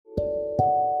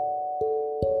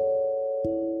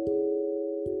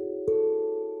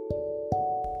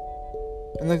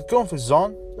انك تكون في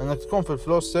الزون، انك تكون في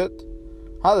الفلو ستيت،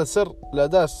 هذا سر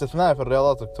لأداء استثنائي في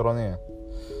الرياضات الإلكترونية.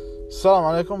 السلام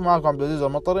عليكم، معكم عبد العزيز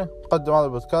المطري، مقدم هذا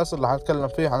البودكاست اللي حنتكلم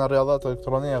فيه عن الرياضات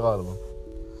الإلكترونية غالبا.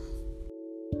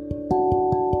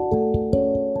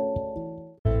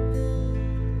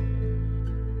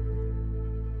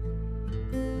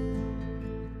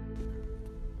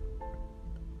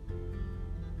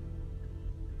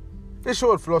 ايش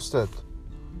هو الفلو ستيت؟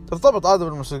 ترتبط عادة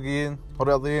بالموسيقيين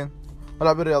والرياضيين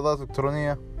ولاعبين الرياضات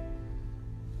الإلكترونية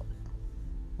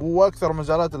واكثر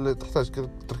المجالات اللي تحتاج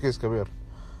تركيز كبير.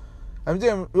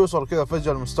 يمديهم يوصل كذا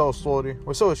فجأة لمستوى اسطوري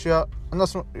ويسوي اشياء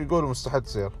الناس يقولوا مستحيل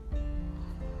تصير.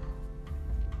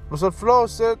 بس الفلو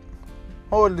ستيت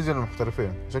هو اللي يجي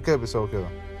للمحترفين، عشان كذا بيسوي كذا.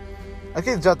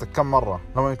 اكيد جاتك كم مرة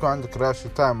لما يكون عندك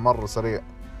رياكشن تايم مرة سريع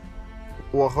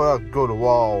واخوياك يقولوا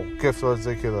واو كيف سويت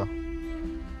زي كذا،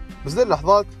 بس دي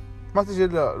اللحظات ما تجي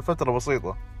الا لفترة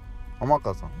بسيطة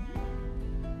ومؤقتة.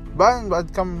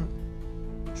 بعد كم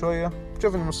شوية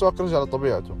تشوف ان مستواك رجع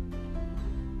لطبيعته.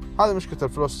 هذه مشكلة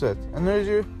الفلو ستيت، انه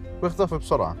يجي ويختفي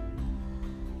بسرعة.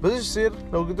 بس ايش يصير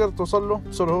لو قدرت توصل له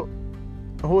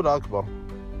بسهولة اكبر؟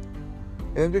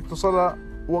 اذا بدك توصلها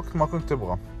وقت ما كنت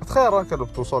تبغى، تخيل انك لو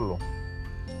بتوصل له.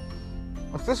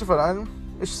 اكتشف العلم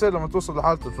ايش يصير لما توصل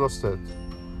لحالة الفلو ستيت،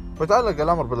 ويتعلق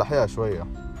الامر بالاحياء شوية.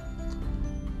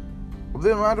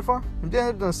 وبدون المعرفة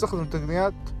نبدأ نستخدم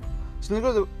تقنيات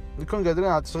عشان نكون قادرين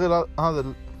على تشغيل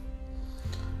هذا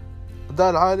الأداء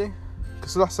العالي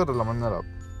كسلاح سري لما نلعب.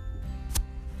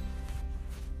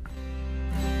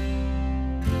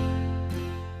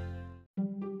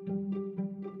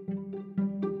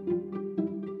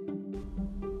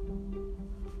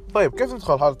 طيب كيف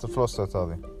ندخل حالة الفلو ستيت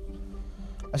هذه؟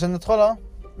 عشان ندخلها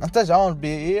نحتاج عوامل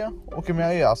بيئية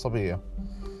وكيميائية عصبية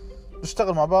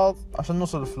نشتغل مع بعض عشان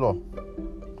نوصل للفلو.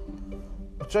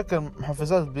 وتشكل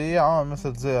محفزات بيئية عوامل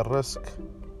مثل زي الريسك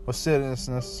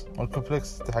والسيريسنس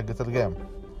والكومبلكسيتي حقت الجيم.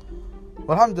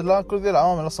 والحمد لله كل ذي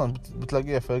العوامل أصلا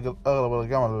بتلاقيها في أغلب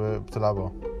الأجيال اللي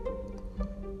بتلعبها.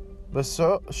 بس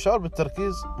الشعور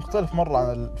بالتركيز مختلف مرة عن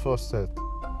الفلو ستيت.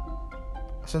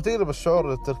 عشان تقلب الشعور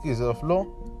للتركيز إلى فلو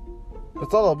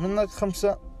يطلب منك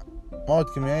 5 مواد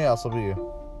كيميائية عصبية.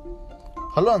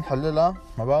 خلونا نحللها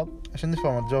مع بعض عشان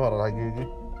نفهم الجوهر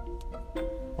الحقيقي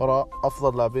وراء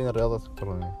أفضل لاعبين الرياضات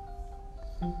الإلكترونية.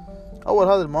 أول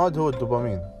هذه المواد هو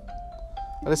الدوبامين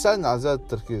اللي يساعدنا على زيادة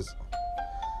التركيز.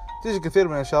 تيجي كثير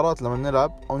من الإشارات لما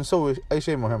نلعب أو نسوي أي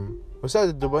شيء مهم، ويساعد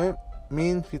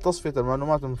الدوبامين في تصفية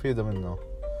المعلومات المفيدة منه.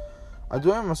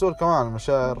 الدوبامين مسؤول كمان عن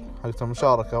المشاعر حقت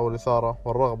المشاركة والإثارة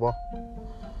والرغبة.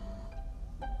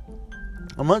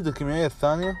 المادة الكيميائية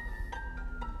الثانية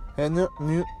هي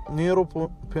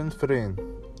نيوروبينفرين،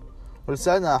 واللي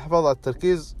تساعدنا على الحفاظ على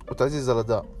التركيز وتعزيز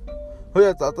الأداء،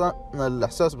 وهي تعطينا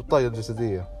الإحساس بالطاقة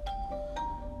الجسدية.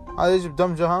 هذا يجب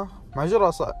دمجها مع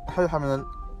جرعة صحيحة من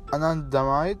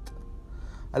الأناندامايد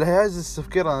اللي هيعزز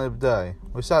تفكيرنا الإبداعي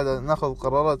ويساعد أن نأخذ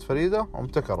قرارات فريدة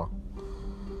ومبتكرة.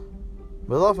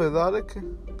 بالإضافة إلى ذلك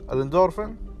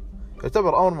الاندورفين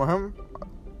يعتبر أمر مهم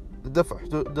لدفع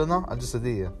حدودنا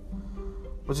الجسدية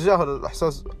وتجاهل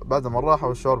الإحساس بعدم الراحة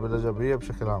والشعور بالإيجابية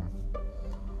بشكل عام.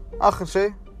 آخر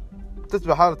شيء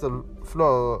تتبع حالة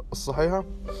الفلو الصحيحة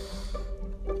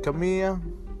كمية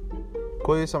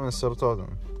كويسة من السيروتونين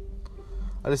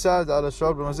اللي يساعد على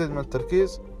الشعور بمزيد من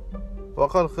التركيز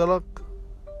وأقل قلق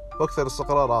وأكثر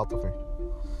استقرار عاطفي.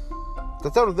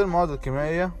 تعتبر ذي المواد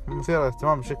الكيميائية مثيرة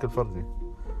للاهتمام بشكل فردي،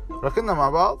 لكننا مع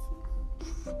بعض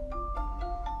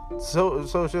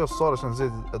نسوي شيء أسطوري عشان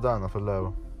نزيد أدائنا في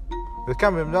اللعبة. إذا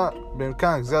كان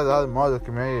بإمكانك زيادة هذه المواد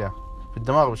الكيميائية في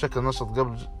الدماغ بشكل نشط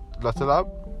قبل لا تلعب،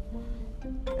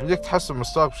 يمديك تحسن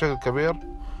مستواك بشكل كبير،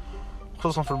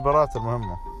 خصوصا في المباريات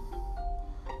المهمة.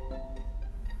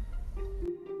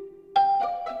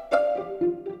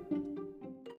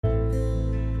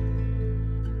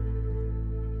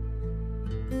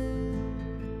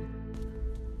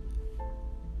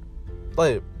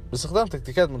 طيب باستخدام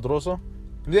تكتيكات مدروسة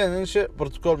بدينا ننشئ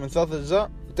بروتوكول من 3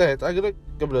 أجزاء لتهيئة عقلك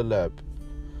قبل اللعب،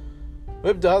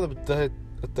 ويبدأ هذا بتهيئة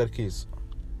التركيز.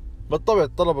 بالطبع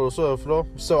يتطلب الوصول للفلو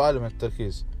مستوى عالي من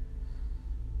التركيز،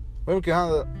 ويمكن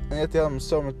هذا أن يأتي هذا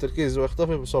المستوى من التركيز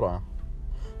ويختفي بسرعة.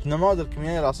 إن المواد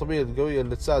الكيميائية العصبية القوية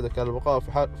اللي تساعدك على البقاء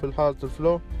في حالة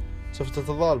الفلو سوف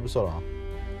تتضاءل بسرعة.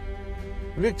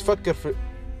 يبيك تفكر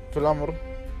في الأمر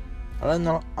على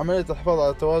أن عملية الحفاظ على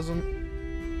التوازن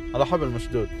على حبل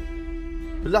مشدود.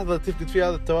 في اللحظة التي تفقد فيها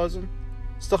هذا التوازن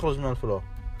تستخرج من الفلو.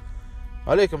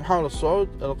 عليك محاولة الصعود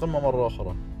إلى القمة مرة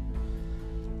أخرى.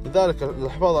 لذلك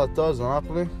الحفاظ على التوازن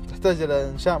العقلي تحتاج إلى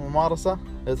إنشاء ممارسة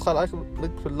لإدخال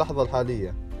عقلك في اللحظة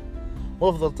الحالية.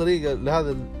 وأفضل طريقة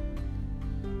لهذا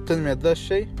تنمية ذا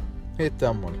الشيء هي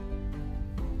التأمل.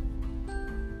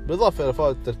 بالإضافة إلى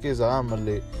فوائد التركيز العامة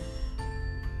اللي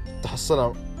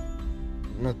تحصلها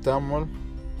من التأمل،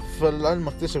 فالعلم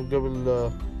اكتشف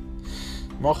قبل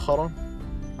مؤخرا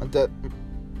عند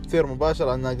تأثير مباشر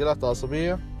على الناقلات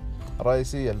العصبية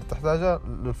الرئيسية اللي تحتاجها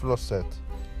للفلو ستيت.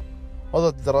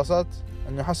 وضعت الدراسات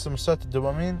أنه يحسن مستويات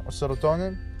الدوبامين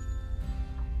والسيروتونين،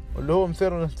 واللي هو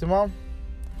مثير للاهتمام،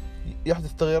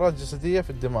 يحدث تغييرات جسدية في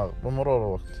الدماغ بمرور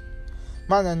الوقت،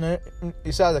 معنى أنه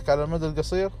يساعدك على المدى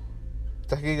القصير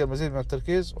تحقيق المزيد من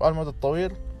التركيز، وعلى المدى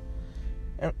الطويل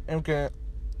يمكن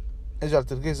يجعل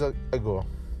تركيزك أقوى.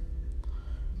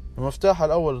 المفتاح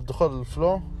الأول لدخول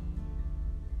الفلو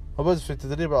هو بدء في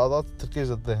تدريب عضلات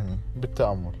التركيز الذهني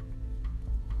بالتأمل.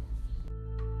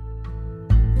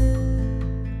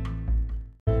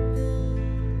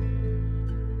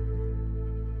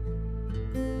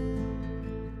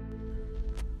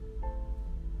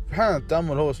 في حين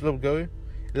التأمل هو أسلوب قوي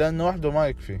لأنه وحده ما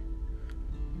يكفي.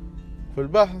 في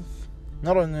البحث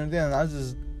نرى أنه يمدينا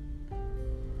نعزز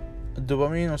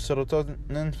الدوبامين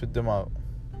والسيروتونين في الدماغ،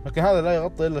 لكن هذا لا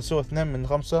يغطي إلا سوى 2 من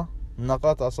 5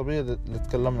 النقاط العصبية اللي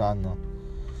تكلمنا عنها.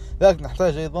 لذلك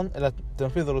نحتاج أيضا إلى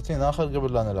تنفيذ روتين آخر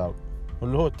قبل لا نلعب،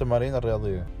 واللي هو التمارين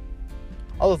الرياضية.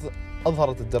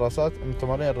 أظهرت الدراسات أن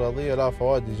التمارين الرياضية لها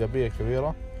فوائد إيجابية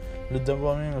كبيرة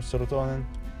للدوبامين والسيروتونين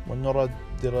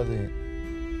والنورادرينالين.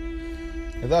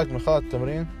 لذلك من خلال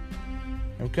التمرين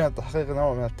يمكن تحقيق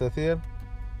نوع من التأثير.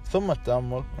 ثم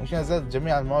التأمل يمكن زيادة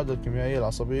جميع المواد الكيميائية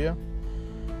العصبية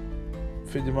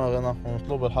في دماغنا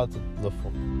ومطلوب لحالة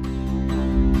التدفق.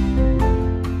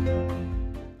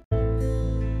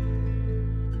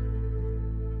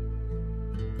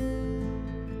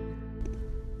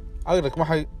 عقلك ما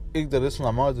حيقدر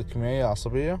يصنع مواد الكيميائية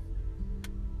العصبية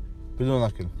بدون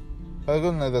أكل.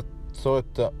 فقلنا إذا سويت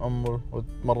تأمل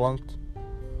وتمرنت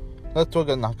لا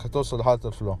تتوقع أنك هتوصل لحالة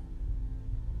الفلو.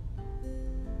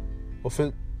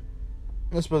 وفي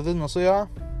بالنسبة لذي النصيحة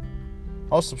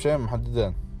أوصي بشيئين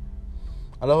محددين.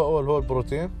 الأول هو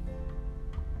البروتين.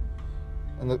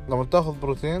 إنك لما تأخذ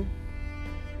بروتين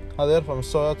هذا يرفع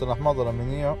مستويات الأحماض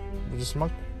الأمينية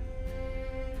بجسمك،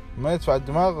 ما يدفع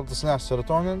الدماغ لتصنيع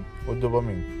السيروتونين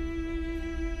والدوبامين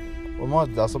والمواد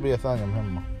العصبية ثانية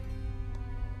مهمة.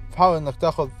 فحاول إنك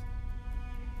تأخذ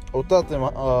أو تعطي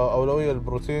أولوية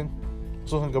للبروتين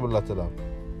خصوصا قبل لا تلعب.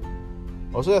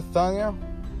 الوصية الثانية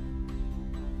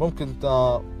ممكن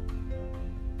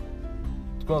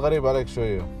تكون غريبة عليك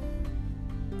شوية،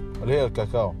 اللي هي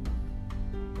الكاكاو.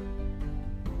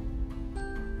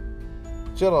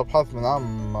 جرب أبحاث من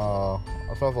عام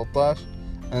 2013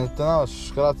 أن تناول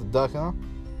الشوكولاتة الداكنة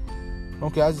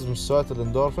ممكن يعزز مستويات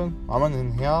الاندورفين وعمل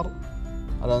انهيار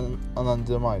على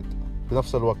الانانداميد في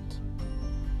نفس الوقت.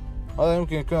 هذا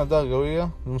يمكن يكون أداة قوية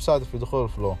للمساعدة في دخول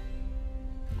الفلو.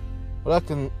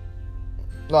 ولكن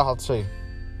لاحظ شيء،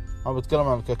 أنا بتكلم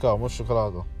عن الكاكاو مش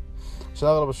الشوكولاتة، عشان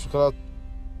أغلب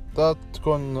الشوكولاتات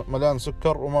تكون مليانة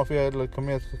سكر وما فيها إلا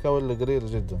كمية كاكاو إلا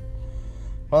قليلة جدا.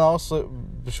 فأنا أوصي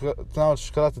تناول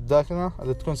الشوكولاتة الداكنة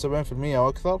اللي تكون 70% أو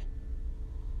أكثر،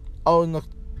 أو إنك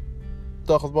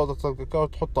تأخذ بودرة الكاكاو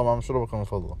وتحطها مع مشروبك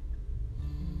المفضل.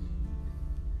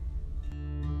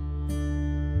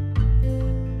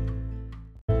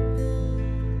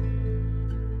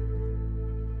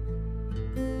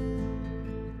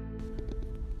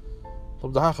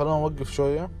 طب دحين خلونا نوقف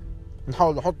شوية،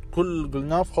 نحاول نحط كل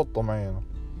قلناه في خطة معينة.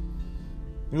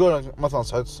 يقول مثلا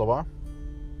صحيت الصباح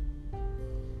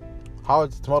حاول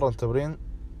تتمرن تمرين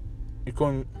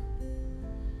يكون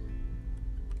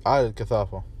عالي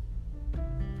الكثافة،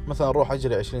 مثلا روح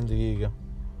أجري 20 دقيقة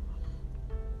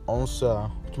أو نص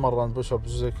ساعة، تمرن بوش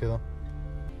زي كذا،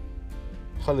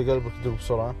 خلي قلبك يدق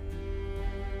بسرعة.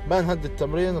 بعدين هدي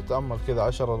التمرين وتأمل كذا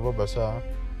 10 لربع ساعة،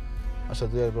 10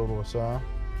 دقائق لربع ساعة،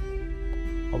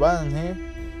 وبعدين ننهي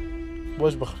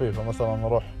بوجبة خفيفة، مثلا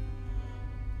نروح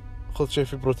خذ شيء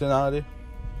فيه بروتين عالي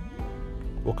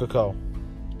وكاكاو،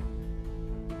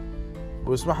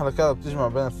 ويسمح لك هذا بتجمع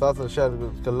بين الثلاث الأشياء اللي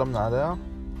تكلمنا عليها،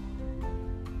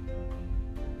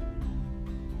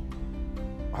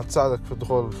 حتساعدك في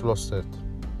الدخول الفلو ستيت.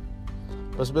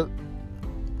 بس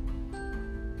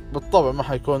بالطبع ما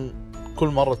حيكون كل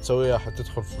مرة تسويها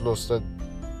حتدخل في الفلو ستيت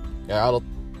يعني على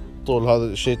طول، هذا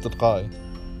الشيء تلقائي.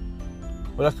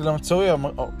 ولكن لما تسويها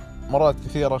مرات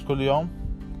كثيرة كل يوم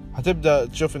حتبدأ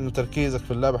تشوف إنه تركيزك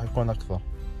في اللعبة حيكون أكثر.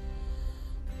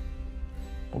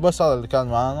 وبس هذا اللي كان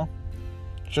معانا.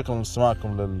 شكرا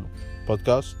لاستماعكم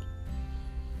للبودكاست.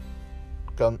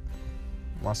 كان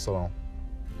مع السلامة.